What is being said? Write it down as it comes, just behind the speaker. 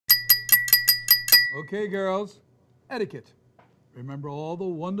Okay, girls, etiquette. Remember all the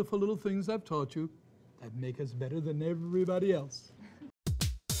wonderful little things I've taught you that make us better than everybody else.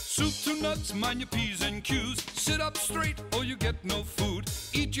 Soup to nuts, mind your P's and Q's. Sit up straight or you get no food.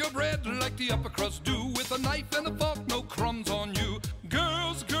 Eat your bread like the upper crust do. With a knife and a fork, no crumbs on you.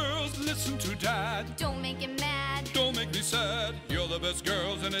 Girls, girls, listen to Dad. Don't make him mad. Don't make me sad. You're the best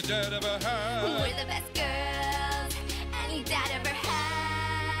girls any dad ever had. We're the best girls any dad ever had.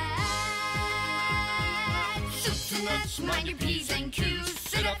 Soup to nuts, mind your P's and Q's.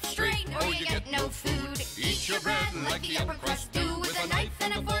 Sit up straight or you get no food. Eat your bread like the upper crust do. With a knife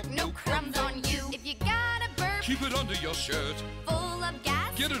and a fork, no crumbs on you. If you got a burp, Keep it under your shirt. full of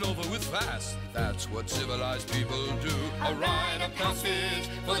gas, Get it over with fast. That's what civilized people do. A rite of passage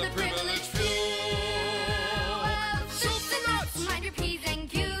for the privileged few.